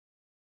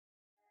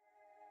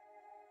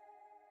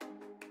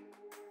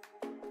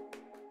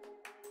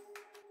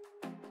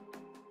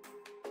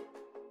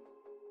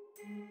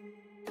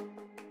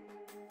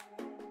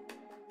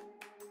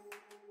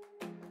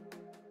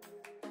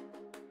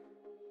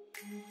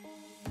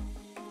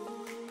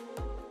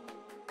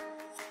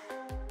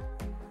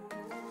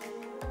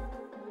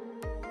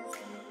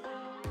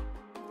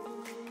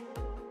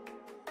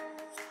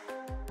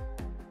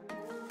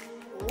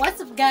What's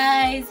up,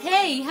 guys?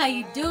 Hey, how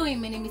you doing?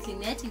 My name is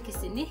Lynette. In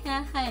case you're new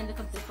here, hi and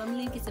welcome to the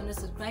family. In case you're not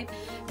subscribed,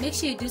 make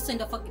sure you do so and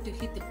don't forget to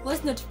hit the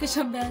post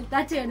notification bell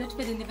that you're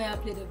notified whenever I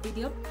upload a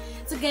video.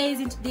 So guys,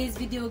 in today's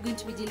video we're going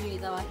to be dealing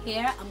with our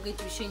hair. I'm going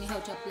to be showing you how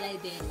to apply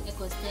the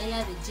Eco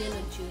Styler, the gel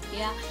onto your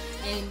hair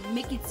and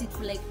make it sit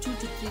for like 2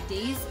 to 3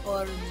 days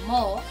or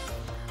more.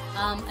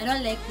 I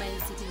don't like mine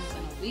sitting for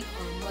a week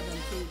or more than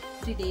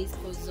 3 days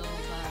because of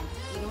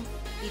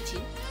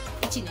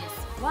itchiness.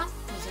 What?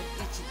 Because of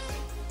itchy.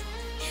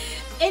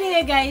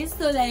 Anyway guys,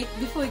 so like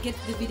before we get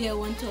to the video, I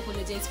want to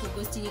apologize for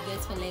ghosting you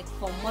guys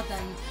for more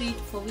than 3 to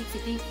 4 weeks. I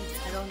think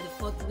it's around the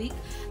 4th week.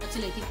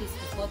 Actually, I think it's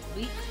the 4th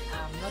week.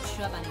 I'm not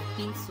sure, but I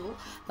think so.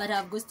 But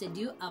I've ghosted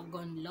you. I've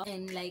gone long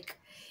and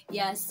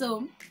yeah.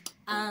 So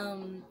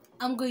I'm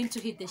going to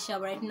hit the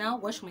shower right now,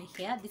 wash my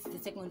hair. This is the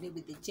second day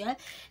with the gel,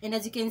 and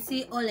as you can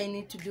see, all I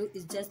need to do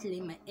is just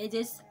lay my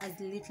edges as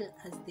little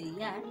as they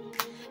are,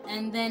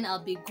 and then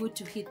I'll be good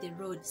to hit the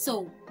road.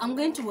 So I'm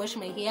going to wash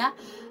my hair,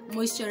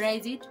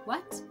 moisturize it.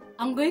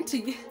 I'm going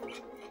to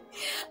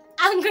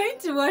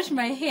wash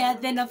my hair,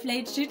 then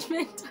apply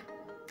treatment.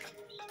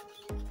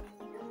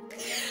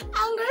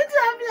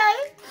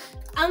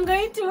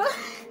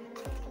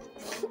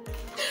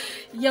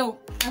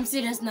 I'm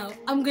serious now.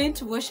 I'm going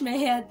to wash my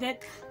hair, then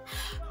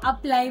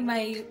apply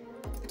my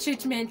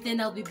treatment, then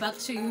I'll be back to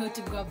show you how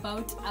to go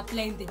about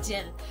applying the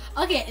gel.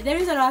 Okay, the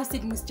reason I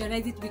said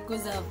moisturize it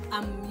because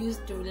I'm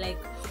used to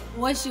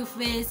wash your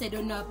face, I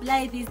don't know,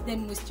 apply this,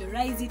 then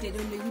moisturize it, I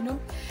don't know,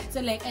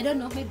 so I don't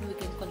know, maybe we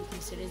can call it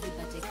moisturize it,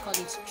 but I call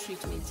it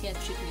treatment, hair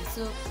treatment.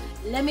 So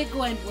let me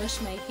go and wash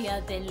my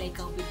hair, then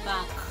I'll be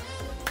back,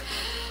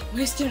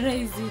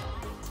 moisturize it,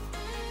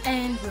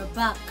 and we're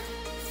back.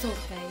 So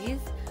guys,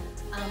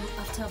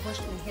 after I've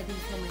washed my hair, this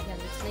is how my hair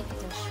looks like.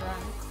 It has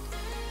shrunk.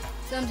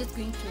 So I'm just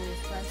going to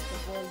first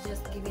of all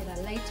just give it a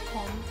light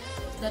comb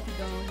so that we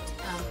don't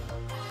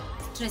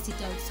stress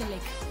it out. So the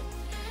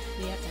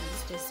hair can be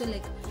stressed. So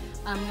we're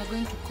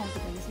going to comb it a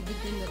little bit.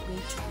 Then we're going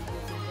to be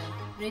using the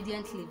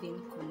Radiant Leave-In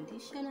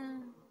Conditioner.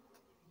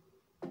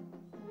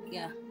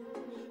 Yeah,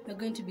 we're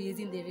going to be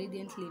using the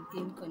Radiant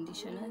Leave-In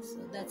Conditioner. So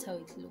that's how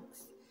it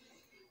looks.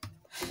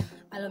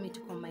 Allow me to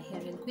comb my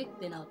hair real quick.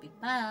 Then I'll be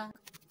back.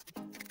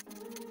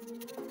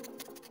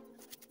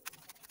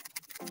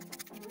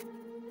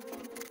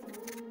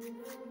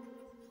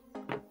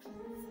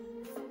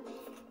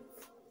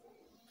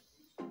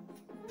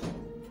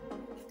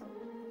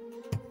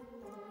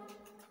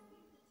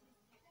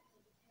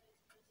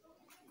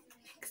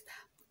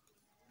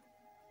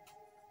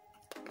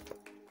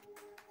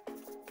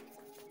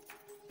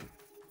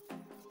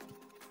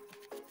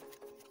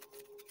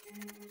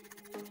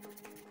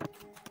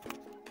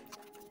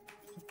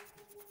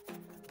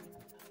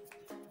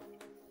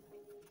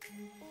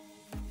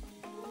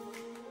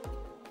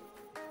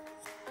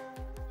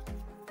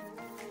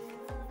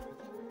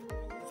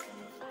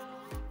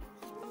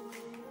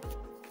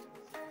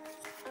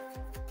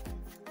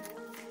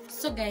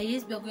 So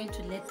guys, we're going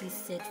to let this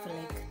set for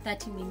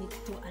 30 minutes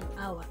to an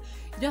hour.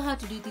 You don't have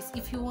to do this.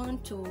 If you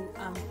want to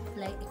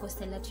apply Eco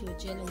Styler to your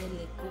gel and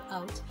then go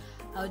out,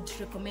 I would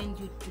recommend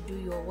you to do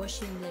your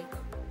washing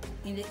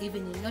in the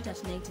evening, not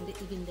at night, in the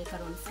evening,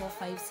 around 4,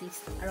 5,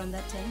 6, around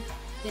that time.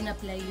 Then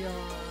apply your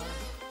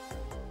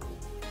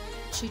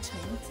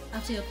treatment.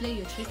 After you apply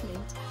your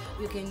treatment,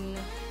 you can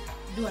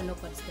do a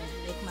knockout style,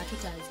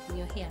 matutas in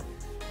your hair.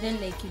 Then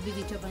you leave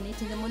it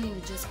overnight. In the morning,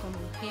 you just comb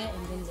your hair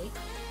and then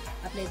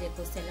apply the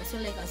Eco Styler. So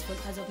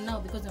as of now,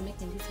 because I'm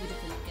making this video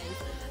for you guys,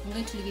 I'm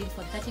going to leave it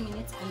for 30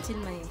 minutes until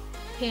my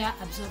hair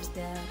absorbs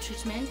the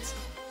treatment,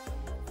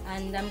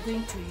 and I'm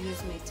going to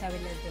use my towel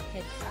as the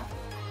head wrap.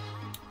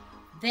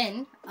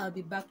 Then I'll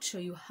be back to show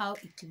you how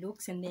it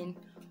looks, and then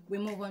we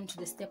move on to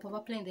the step of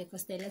applying the Eco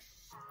Styler.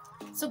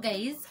 So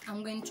guys,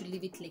 I'm going to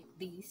leave it like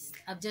this.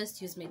 I've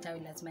just used my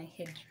towel as my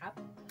head wrap.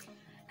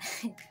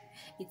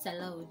 It's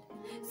allowed.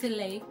 So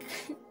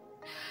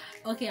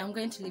okay, I'm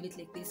going to leave it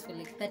like this for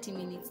 30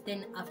 minutes.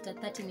 Then after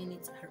 30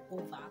 minutes are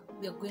over,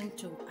 we are going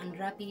to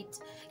unwrap it,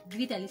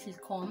 give it a little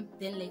comb,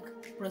 then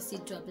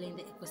proceed to applying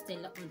the Eco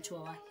Styler onto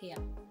our hair.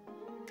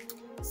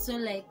 So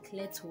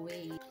let's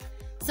wait.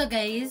 So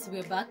guys,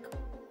 we're back.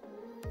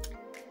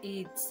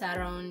 It's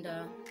around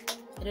I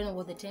don't know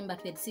what the time,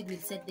 but we had said we'll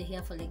set the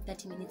hair for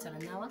 30 minutes or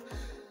an hour.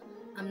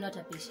 I'm not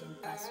a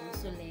patient person,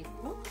 so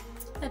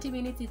 30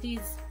 minutes it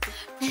is.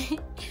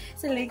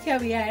 So here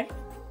we are.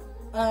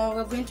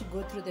 We're going to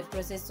go through the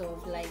process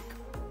of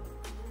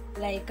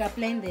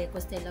applying the Eco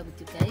Styler with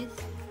you guys.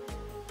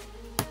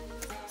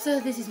 So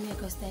this is my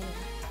Eco Styler.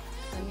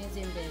 I'm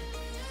using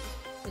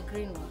the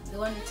green one, the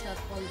one which has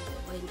olive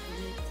oil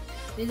in it.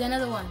 There's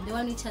another one, the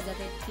one which has a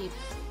red tip.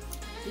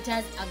 It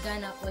has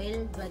argan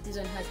oil, but this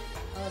one has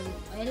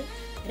olive oil.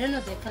 I don't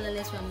know the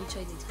colorless one which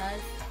oil it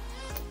has,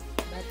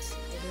 but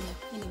I don't know.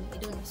 Anyway, I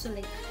don't know. So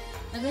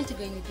I'm going to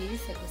go in with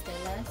this Eco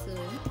Styler.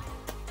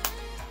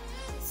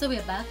 So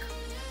we're back.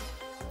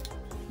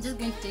 I'm just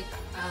going to take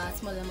a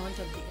small amount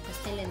of the Eco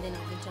Styler and then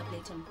I'm going to apply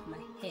it on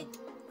my head,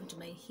 onto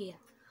my hair.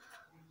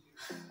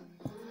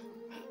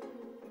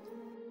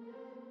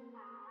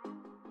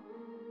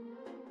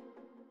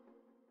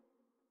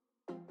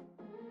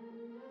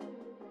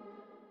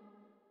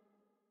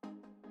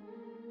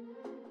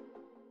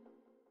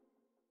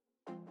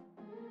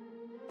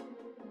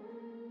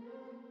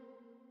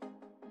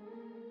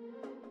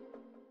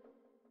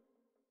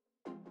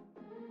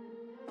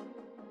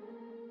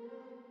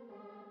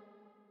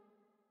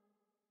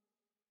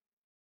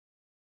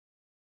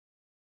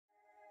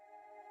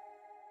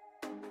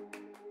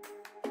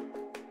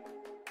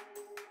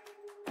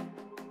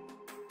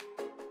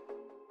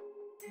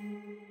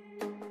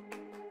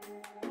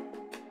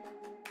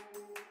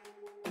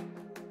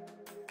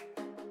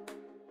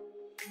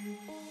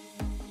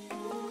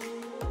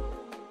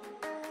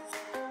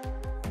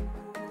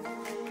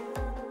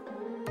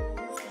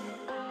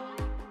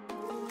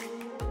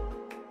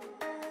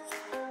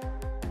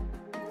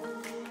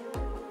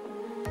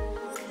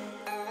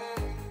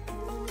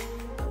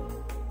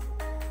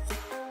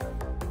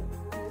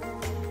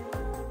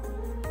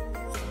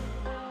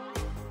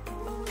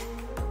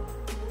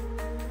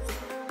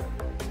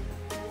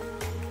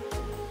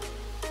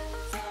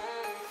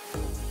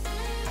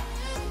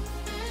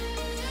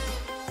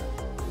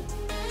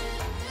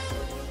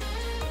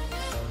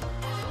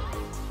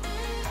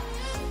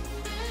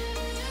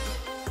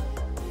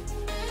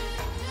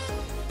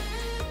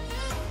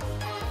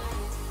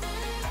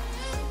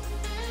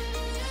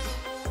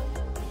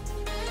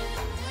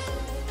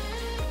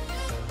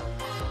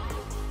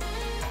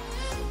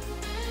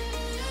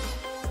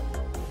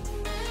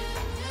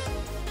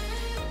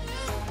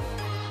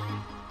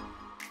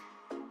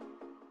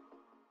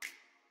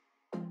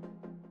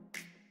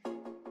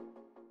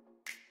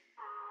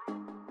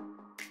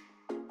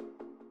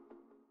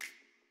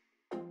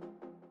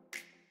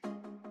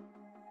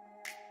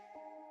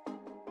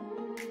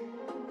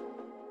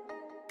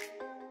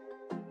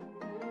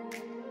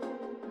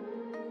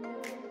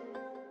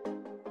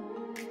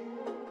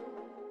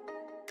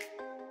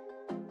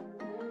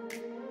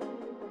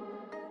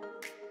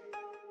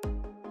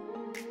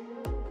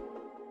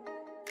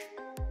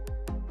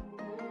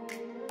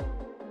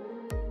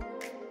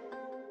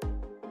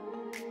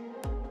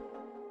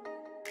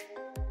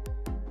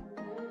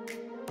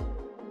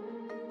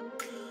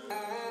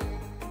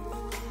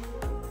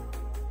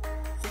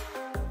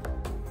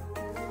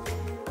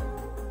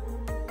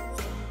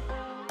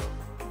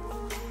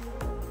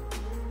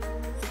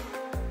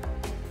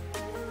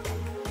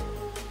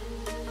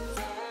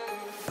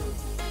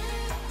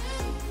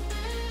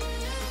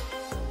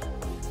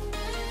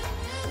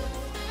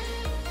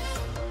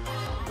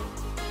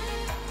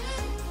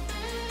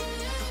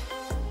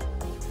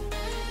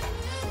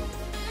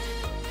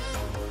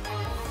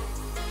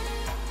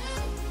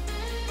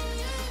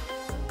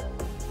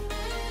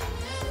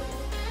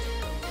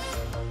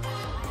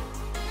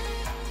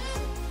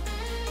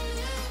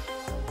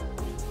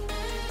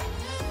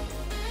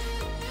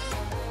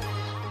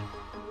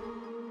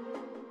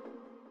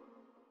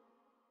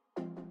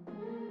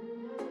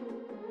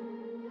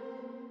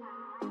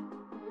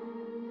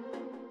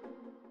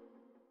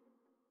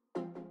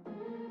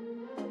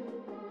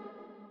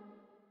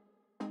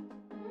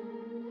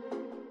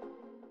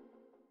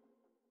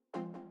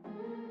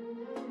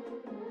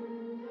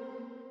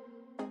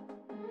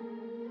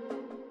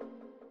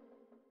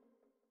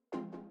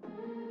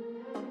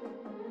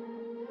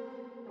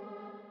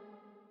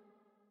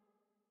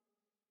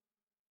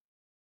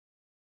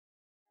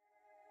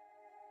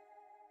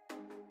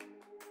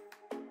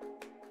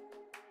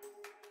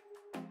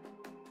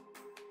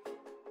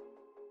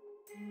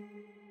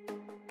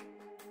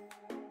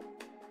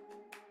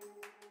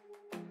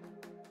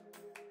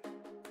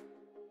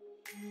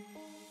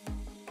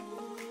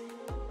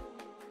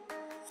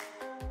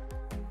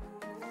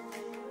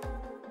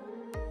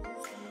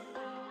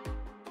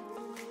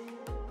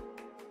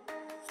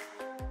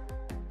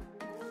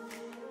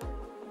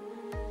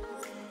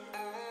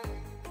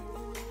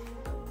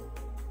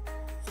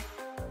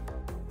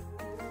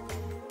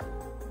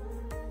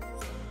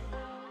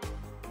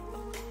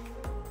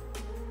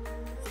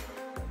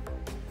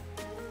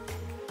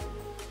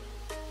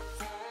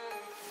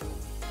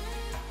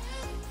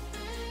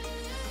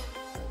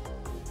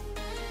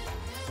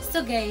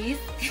 So guys,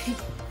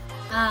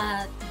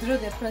 through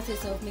the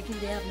process of making,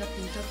 they have not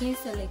been talking,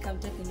 so like I'm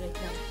talking right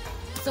now.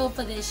 So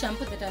for the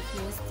shampoo that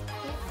I've used,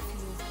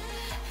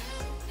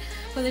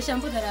 for the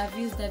shampoo that I've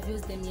used the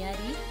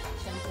Miari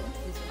shampoo,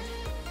 this one,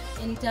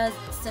 and it has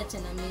such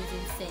an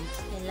amazing scent.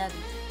 I love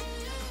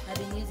it. I've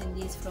been using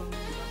this from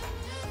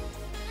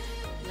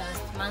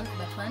last month,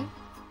 but one,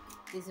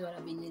 this is what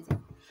I've been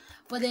using.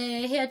 For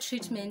the hair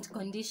treatment,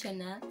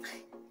 conditioner,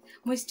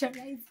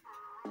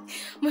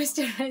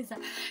 moisturizer,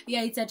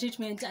 yeah, it's a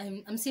treatment.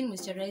 I'm saying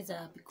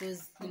moisturizer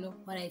because you know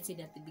what I said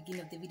at the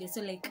beginning of the video.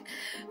 So like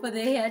for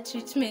the hair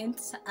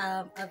treatment,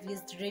 I've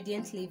used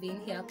Radiant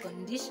Leave-In hair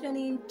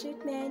conditioning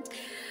treatment.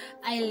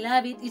 I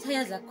love it. It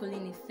has a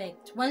cooling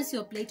effect. Once you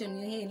apply it on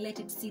your hair and let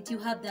it sit, you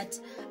have that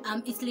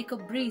it's like a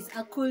breeze,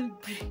 a cool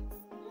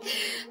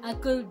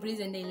breeze,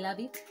 and I love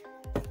it.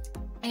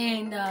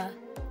 And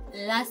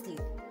lastly,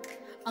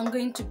 I'm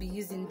going to be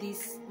using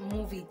this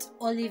Movit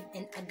olive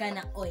and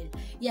argan oil.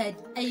 Yeah,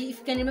 if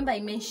you can remember, I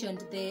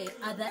mentioned the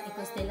other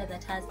Eco Styler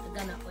that has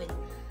argan oil.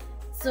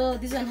 So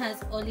this one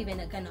has olive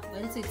and argan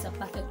oil, so it's a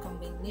perfect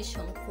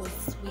combination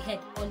because we had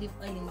olive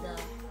oil in the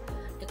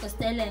Eco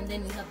Styler and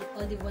then we have the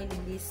olive oil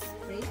in this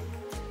spray.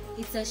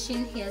 It's a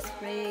Sheen hair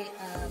spray.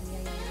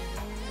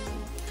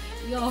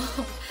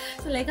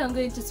 So like I'm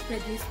going to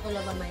spread this all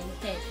over my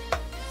head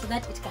so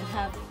that it can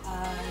have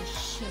a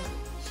shimmer.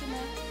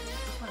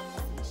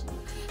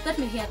 That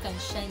my hair can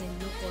shine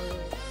and look all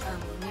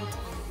neat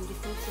and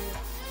beautiful. So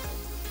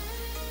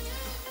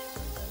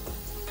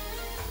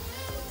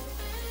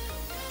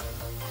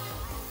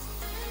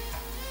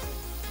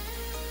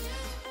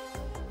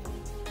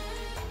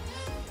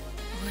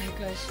oh my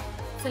gosh,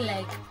 so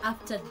like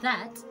after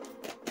that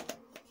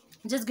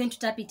I'm just going to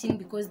tap it in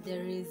because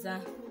there is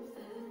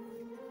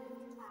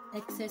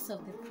excess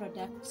of the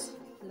product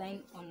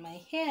line on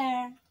my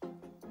hair.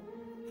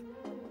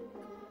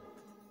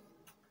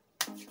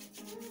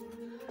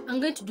 I'm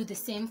going to do the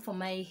same for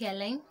my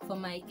hairline, for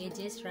my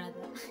edges rather.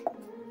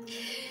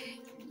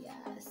 Yeah,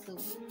 so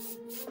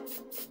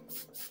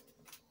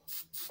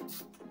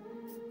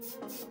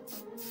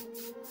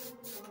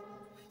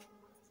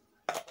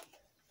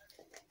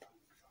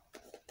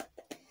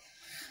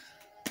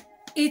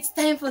it's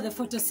time for the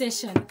photo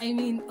session. I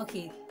mean,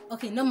 okay,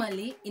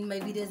 normally in my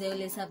videos I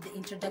always have the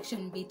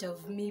introduction bit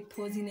of me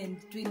posing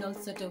and doing all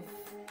sort of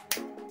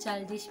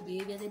childish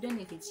behaviors. I don't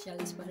know if it's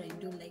childish, but I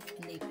do like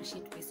and I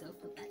appreciate myself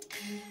for that.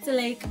 So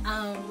like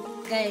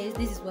guys,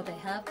 this is what I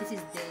have. This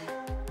is the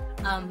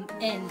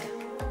end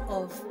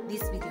of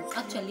this video.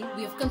 Actually,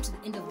 we have come to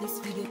the end of this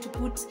video to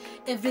put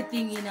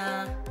everything in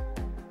a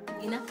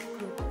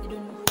group. I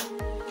don't know.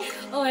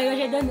 Oh my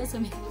gosh, I don't know so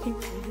many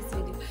things in this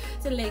video.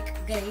 So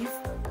like guys,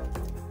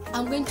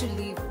 I'm going to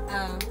leave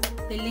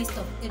the list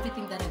of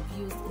everything that I've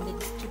used in the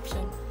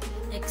description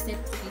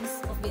except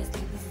this.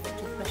 Obviously this is a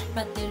toothbrush,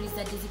 but there is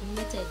a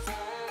designated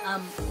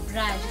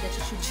brush that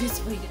you should use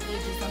for your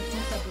edges. I'm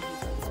comfortable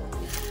with this one.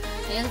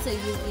 I also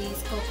use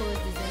these Coco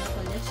Designer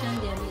Collection.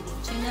 They are made in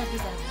China.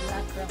 These are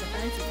black rubber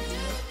bands. If you do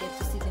not get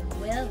to see them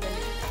well, then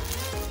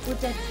put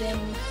them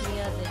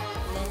near the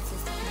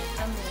lenses of my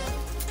camera.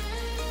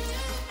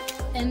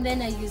 And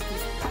then I use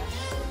this brush.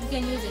 You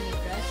can use any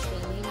brush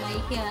really. My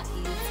hair is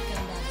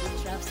kind of a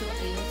bit rough, so I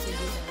also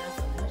use a rough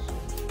brush.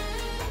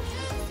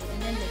 And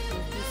then like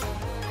this one.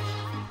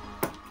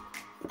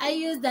 I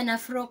used an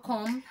Afro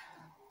comb.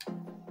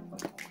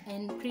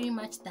 And pretty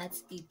much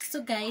that's it.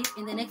 So guys,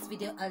 in the next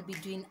video I'll be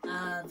doing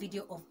a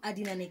video of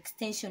adding an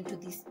extension to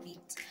this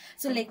bit.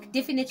 So like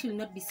definitely you'll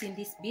not be seeing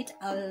this bit.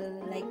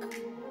 I'll like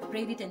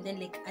braid it and then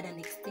like add an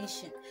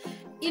extension.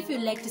 If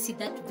you'd like to see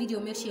that video,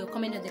 make sure you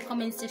comment in the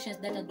comment sections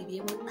that I'll be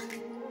able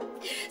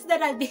so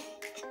that I'll be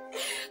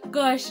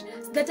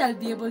so that I'll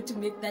be able to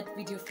make that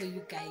video for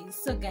you guys.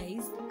 So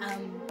guys,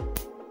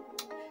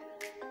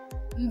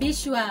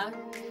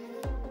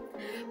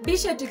 be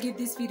sure to give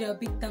this video a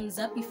big thumbs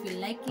up if you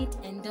like it,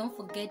 and don't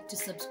forget to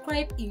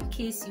subscribe in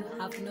case you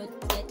have not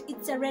yet.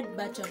 It's a red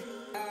button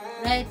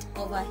right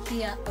over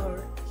here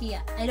or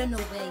here. I don't know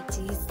where it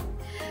is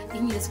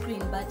in your screen,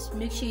 but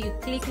make sure you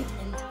click it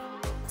and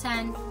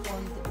turn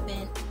on the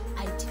bell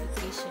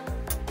notification.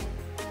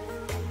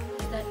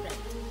 Is that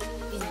right?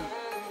 Anyway,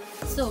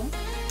 so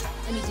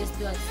let me just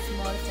do a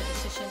small photo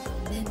session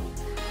and then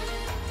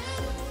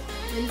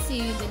we'll see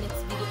you in the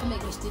next video. Oh my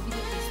gosh, the video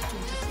is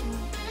 22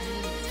 minutes.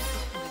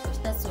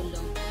 That's so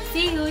long.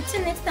 See you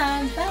till next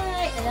time.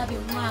 Bye. I love you.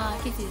 Mwah.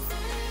 Kisses.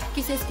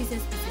 Kisses,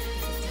 kisses, kisses.